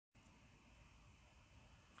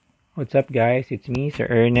What's up, guys? It's me, Sir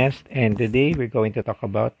Ernest, and today we're going to talk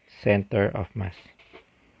about center of mass.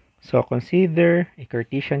 So consider a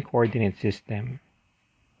Cartesian coordinate system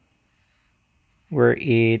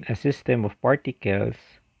wherein a system of particles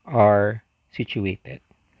are situated.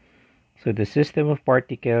 So the system of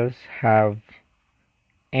particles have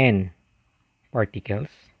n particles.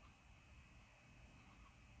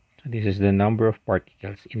 So this is the number of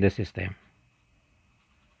particles in the system.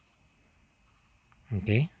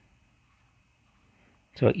 Okay?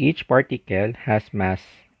 So each particle has mass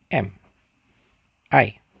m,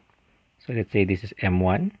 I. So let's say this is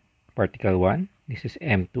m1, particle 1. This is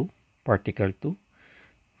m2, particle 2.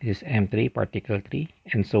 This is m3, particle 3,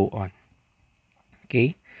 and so on.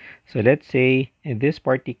 Okay, so let's say this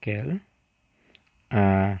particle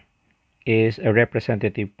is a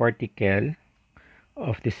representative particle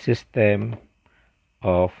of the system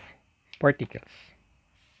of particles.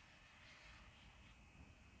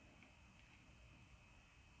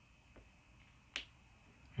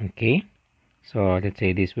 Okay, so let's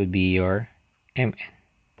say this would be your Mn.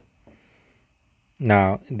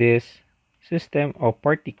 Now, this system of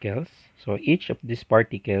particles, so each of these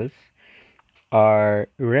particles are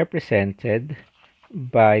represented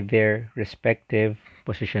by their respective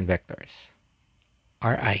position vectors,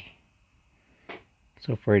 Ri.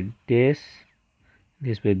 So for this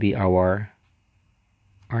will be our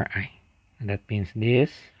Ri. And that means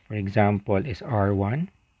this, for example, is R1.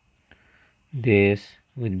 This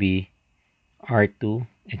would be R2,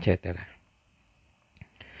 etc.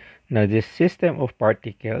 Now, this system of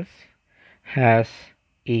particles has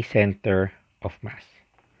a center of mass.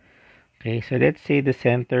 Okay, so let's say the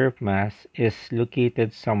center of mass is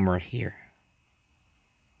located somewhere here.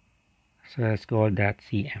 So let's call that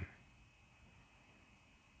Cm.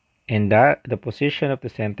 And that the position of the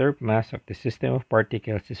center of mass of the system of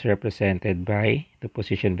particles is represented by the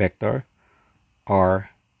position vector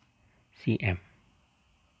RCm.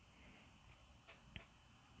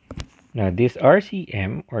 Now this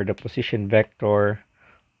RCm, or the position vector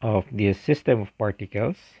of the system of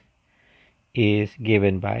particles, is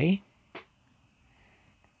given by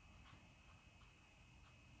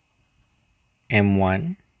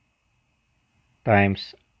m1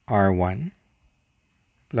 times r1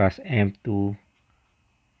 plus m2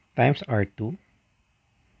 times r2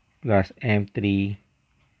 plus m3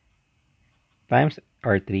 times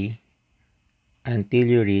r3 until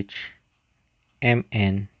you reach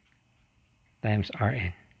mn times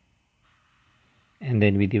rn. And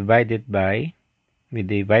then we divide this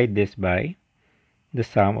by the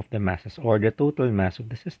sum of the masses, or the total mass of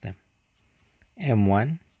the system,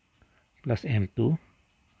 m1 plus m2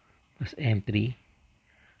 plus m3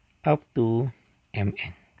 up to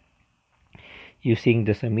mn. Using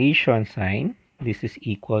the summation sign, this is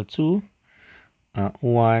equal to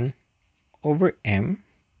 1 over m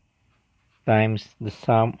times the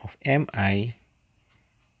sum of mi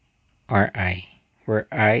ri, where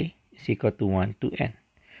I is equal to 1 to n.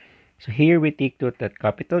 So here we take note that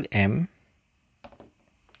capital M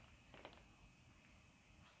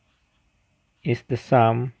is the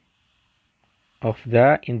sum of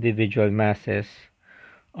the individual masses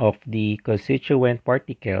of the constituent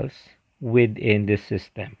particles within this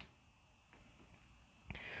system.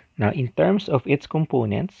 Now, in terms of its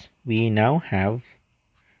components, we now have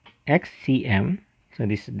xcm. So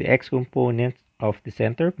this is the x component of the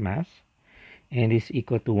center of mass, and is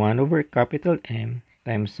equal to 1 over capital M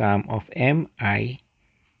times sum of mi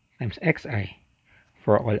times xi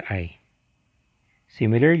for all I.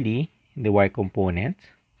 Similarly, the y component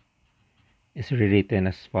is rewritten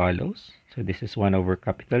as follows. So this is 1 over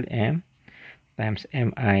capital M times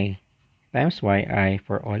mi times yi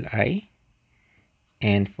for all I.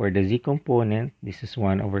 And for the z component, this is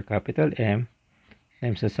 1 over capital M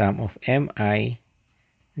times the sum of mi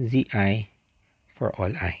zi for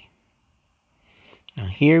all I. Now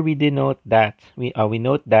here we denote that we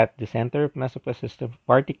note that the center of mass of a system of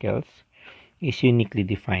particles is uniquely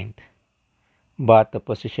defined, but the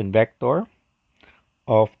position vector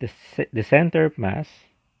of the center of mass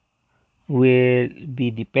will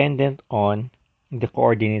be dependent on the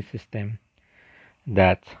coordinate system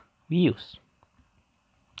that we use.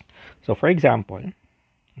 So for example,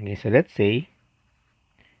 okay, so let's say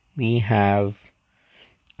we have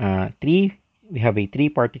a 3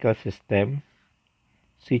 particle system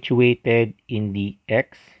situated in the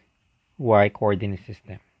x, y coordinate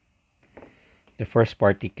system. The first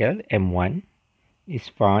particle, m1, is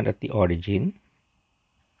found at the origin.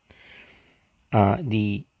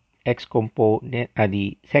 The x component,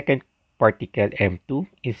 the second particle, m2,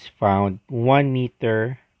 is found 1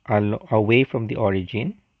 meter away from the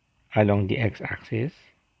origin along the x-axis.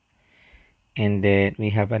 and then we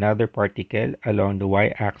have another particle along the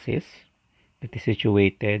y-axis that is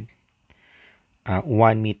situated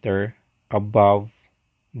 1 meter above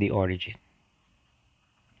the origin.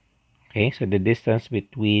 Okay, so the distance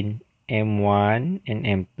between M1 and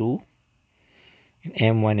M2 and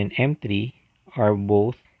M1 and M3 are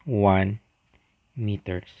both 1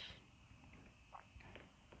 meters.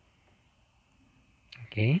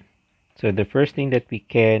 Okay, so the first thing that we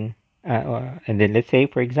can, and then let's say,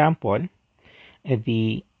 for example,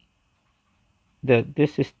 each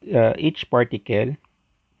particle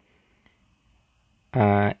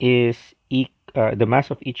the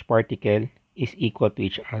mass of each particle is equal to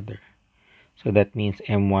each other. So that means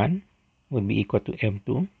M1 would be equal to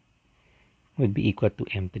M2 would be equal to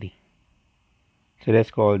M3. So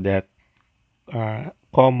let's call that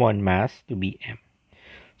common mass to be M.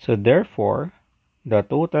 So therefore, the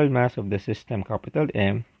total mass of the system, capital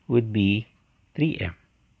M, would be 3M.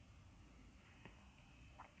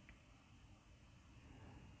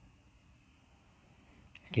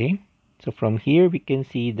 Okay, so from here we can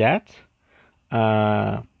see that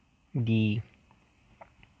the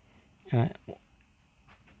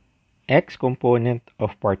x component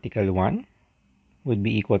of particle 1 would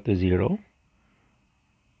be equal to 0.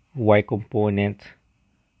 Y component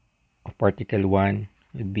of particle 1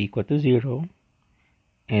 would be equal to 0.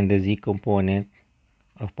 And the z component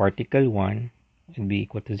of particle 1 would be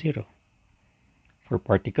equal to 0. For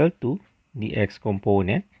particle 2, the x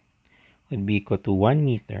component would be equal to 1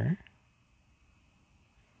 meter.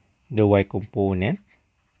 The y component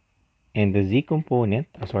and the z component,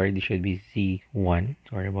 sorry, this should be z1,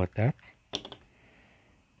 sorry about that.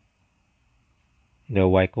 The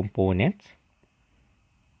y component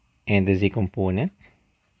and the z component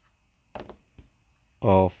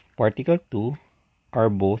of particle 2 are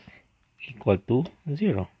both equal to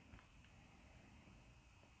 0.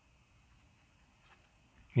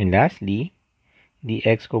 And lastly, the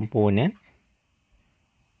x component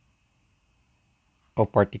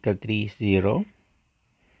of particle 3 is 0.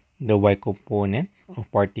 The y component of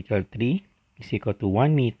particle 3 is equal to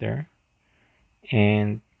 1 meter.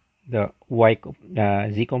 And the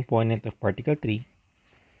z component of particle 3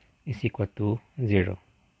 is equal to 0.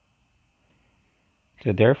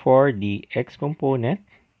 So therefore, the x component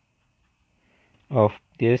of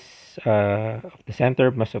this of the center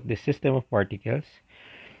mass of the system of particles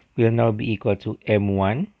will now be equal to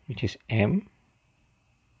m1, which is m,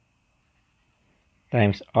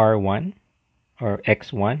 times r1, or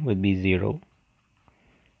x1 would be 0,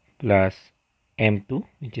 plus m2,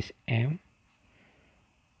 which is m,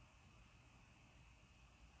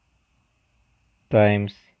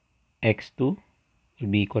 times x2 will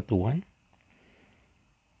be equal to 1,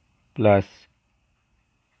 plus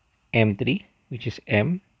m3, which is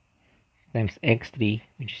m, times x3,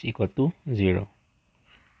 which is equal to 0.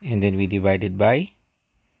 And then we divide it by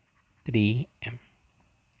 3m.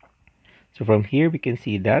 So from here we can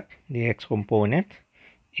see that the x component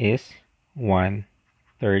is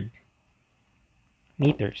 1/3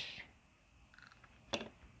 meters.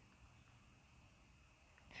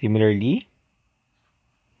 Similarly,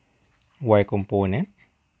 y component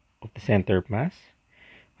of the center of mass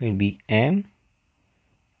will be m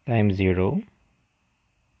times 0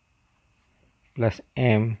 plus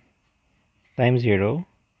m times 0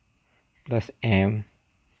 plus m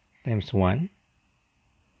times 1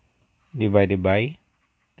 divided by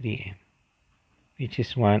 3m, which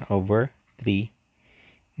is 1/3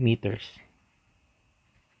 meters.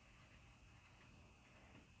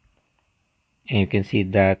 And you can see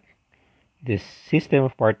that this system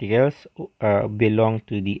of particles belong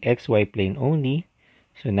to the xy plane only,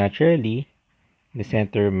 so naturally the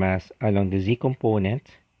center mass along the z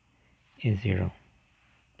component is 0.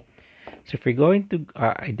 So if we're going to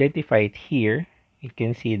identify it here, you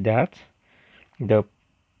can see that the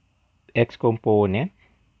x component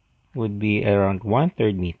would be around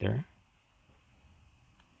 1/3 meter,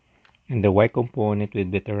 and the y component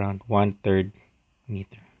would be around 1/3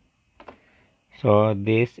 meter. So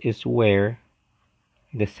this is where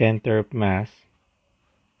the center of mass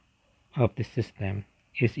of the system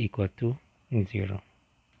is equal to 0.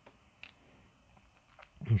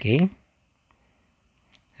 Okay,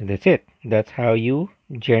 and that's it. That's how you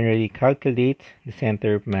generally calculate the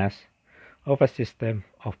center of mass of a system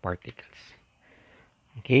of particles.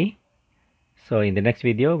 Okay, so in the next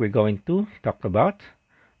video we're going to talk about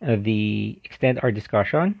extend our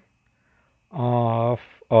discussion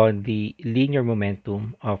on the linear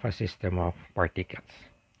momentum of a system of particles.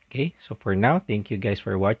 Okay, so for now, thank you guys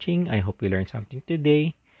for watching. I hope you learned something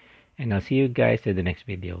today, and I'll see you guys in the next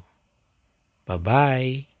video. Bye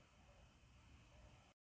bye.